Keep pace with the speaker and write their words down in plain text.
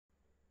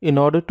In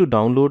order to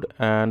download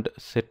and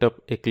set up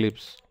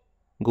Eclipse,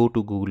 go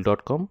to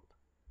google.com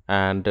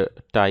and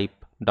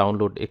type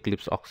download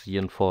Eclipse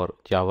Oxygen for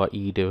Java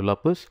EE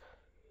developers.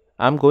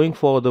 I'm going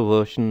for the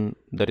version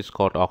that is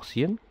called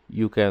Oxygen.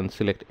 You can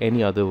select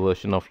any other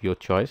version of your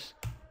choice.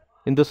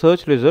 In the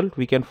search result,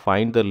 we can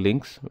find the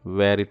links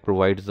where it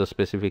provides the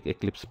specific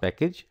Eclipse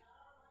package.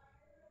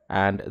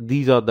 And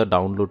these are the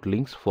download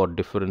links for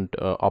different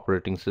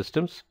operating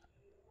systems.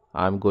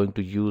 I'm going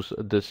to use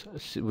this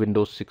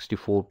Windows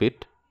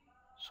 64-bit.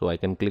 So I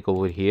can click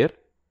over here.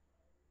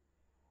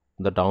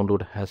 The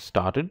download has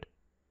started.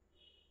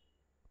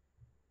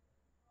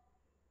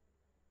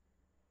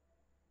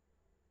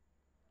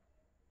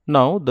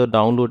 Now the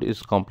download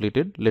is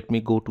completed. Let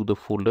me go to the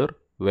folder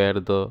where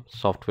the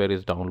software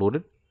is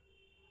downloaded,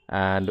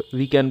 and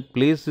we can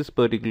place this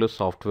particular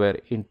software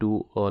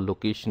into a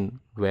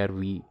location where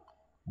we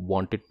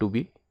want it to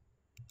be.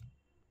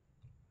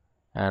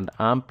 And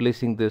I'm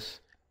placing this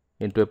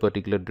into a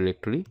particular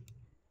directory.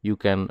 You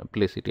can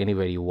place it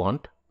anywhere you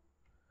want.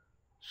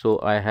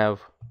 So I have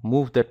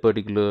moved that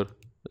particular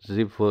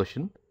zip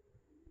version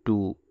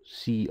to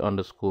C_all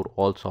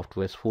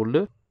softwares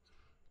folder.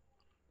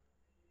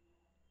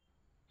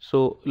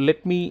 So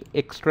let me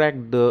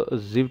extract the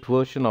zipped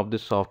version of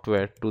this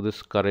software to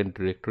this current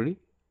directory.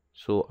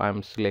 So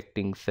I'm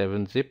selecting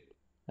 7-zip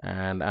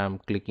and I'm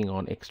clicking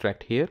on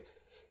extract here.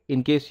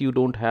 In case you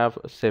don't have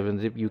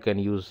 7-zip, you can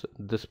use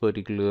this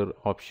particular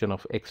option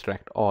of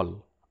extract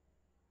all.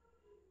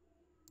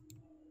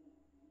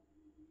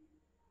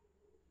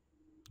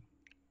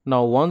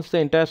 Now once the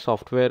entire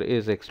software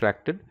is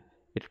extracted,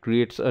 it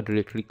creates a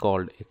directory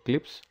called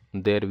Eclipse.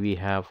 There we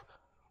have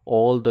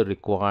all the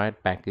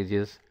required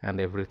packages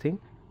and everything.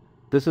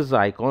 This is the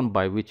icon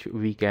by which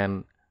we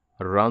can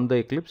run the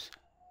Eclipse.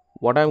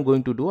 What I'm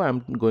going to do,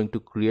 I'm going to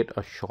create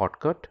a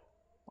shortcut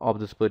of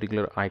this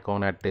particular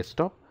icon at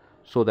desktop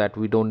so that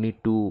we don't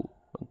need to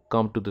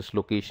come to this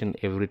location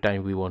every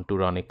time we want to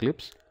run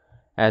Eclipse.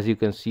 As you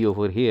can see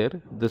over here,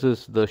 this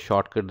is the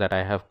shortcut that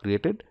I have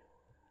created.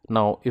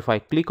 Now if I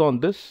click on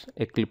this,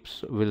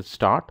 Eclipse will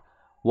start.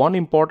 One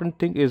important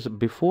thing is,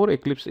 before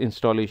Eclipse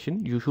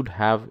installation, you should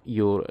have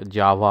your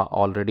Java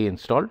already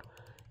installed.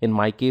 In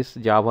my case,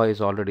 Java is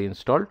already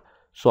installed.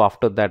 So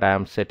after that, I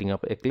am setting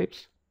up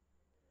Eclipse.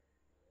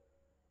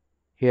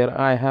 Here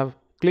I have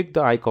clicked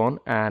the icon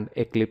and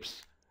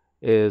Eclipse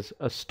is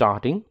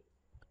starting,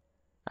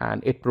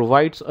 and it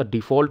provides a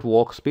default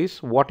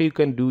workspace. What you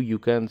can do, you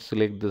can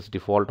select this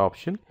default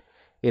option.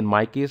 In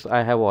my case,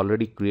 I have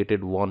already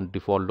created one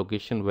default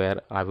location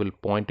where I will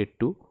point it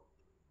to.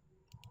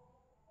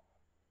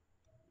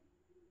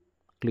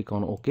 Click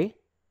on OK,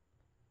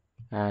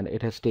 and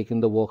it has taken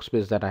the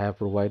workspace that I have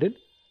provided.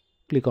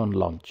 Click on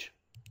launch.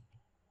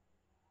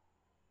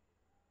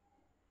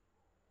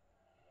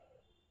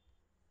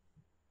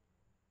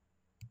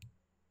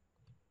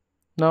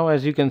 Now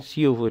as you can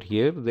see over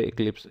here, the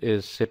Eclipse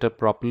is set up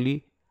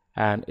properly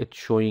and it's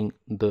showing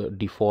the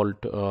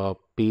default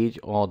page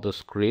or the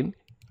screen.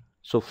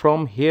 So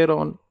from here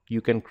on,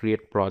 you can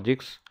create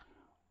projects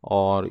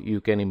or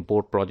you can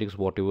import projects,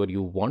 whatever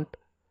you want.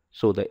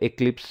 So the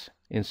Eclipse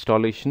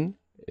installation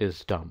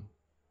is done.